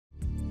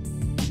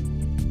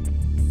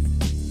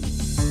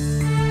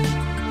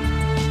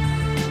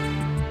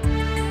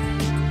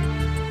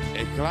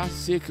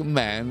classic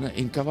man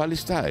in Cavalli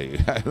style.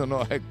 I don't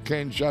know, I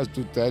can't just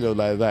to tell you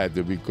like that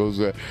because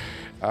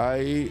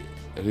I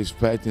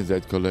respect in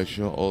that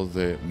collection all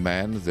the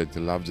men that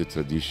love the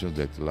tradition,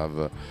 that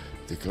love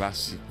the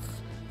classic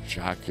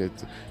jacket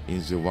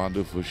in the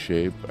wonderful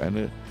shape,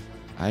 and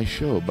I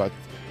show, but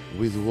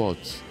with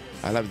what?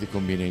 I love the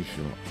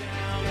combination.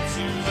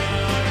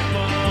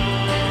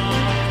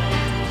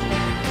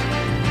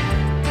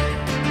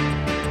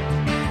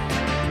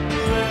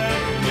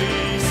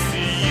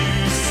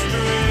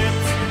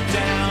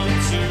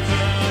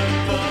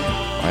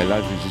 I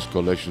like this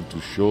collection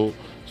to show,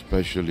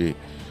 especially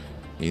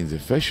in the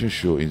fashion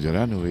show, in the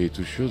runway,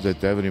 to show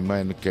that every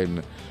man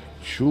can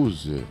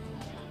choose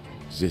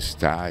the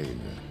style,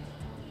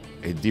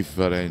 a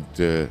different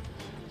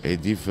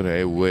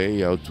way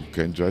how to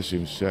can dress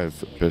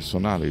himself,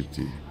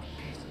 personality.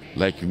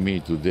 Like me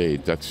today,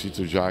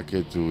 tuxedo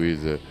jacket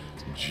with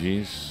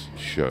jeans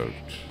shirt.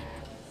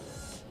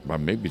 But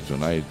maybe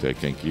tonight I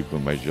can keep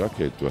my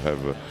jacket to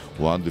have a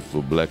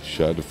wonderful black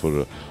shirt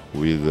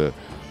with.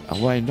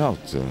 Why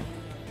not?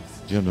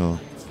 You know,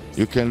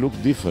 you can look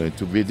different,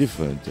 to be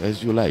different,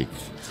 as you like.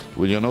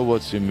 Well, you know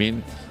what it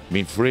mean?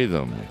 Mean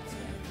freedom.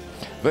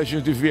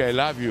 FashionTV, I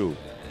love you.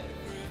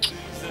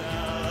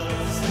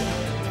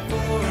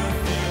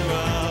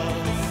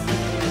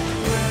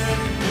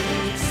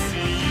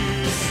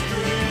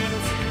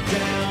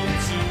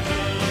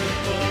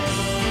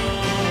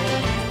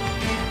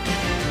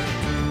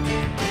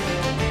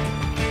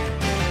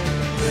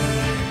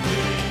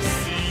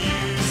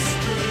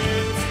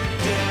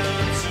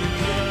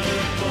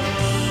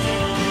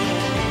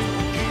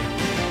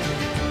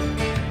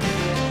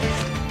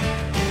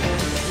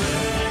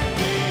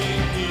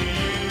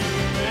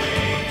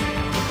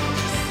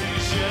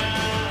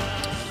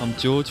 I'm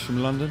George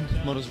from London,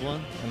 Models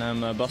One. And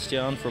I'm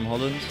Bastiane from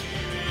Holland.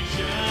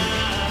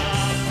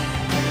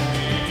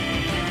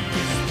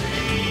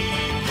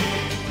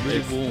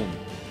 Really warm.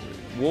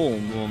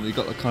 Warm. You've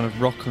got the kind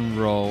of rock and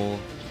roll.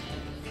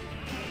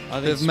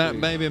 I think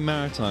maybe a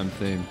maritime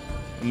theme.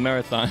 A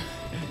marathon.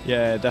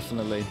 Yeah,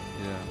 definitely.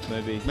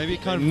 Yeah. Maybe a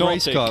kind of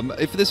race car.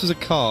 If this was a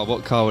car,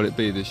 what car would it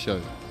be, this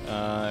show?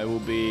 It will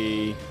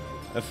be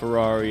a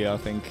Ferrari, I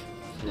think.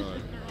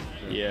 Ferrari.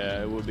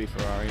 Yeah, it would be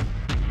Ferrari.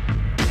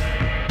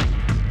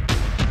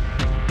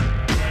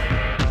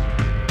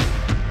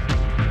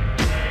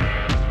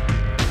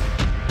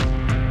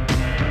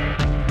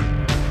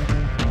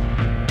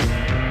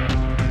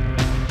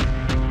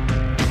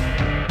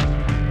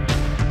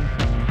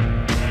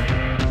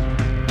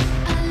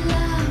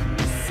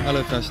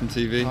 Hello,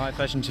 FashionTV. Hi,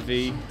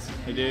 FashionTV. How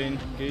you doing?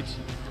 Good?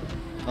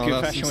 Oh, Good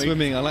that's fashion some week.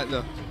 swimming. I like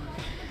that.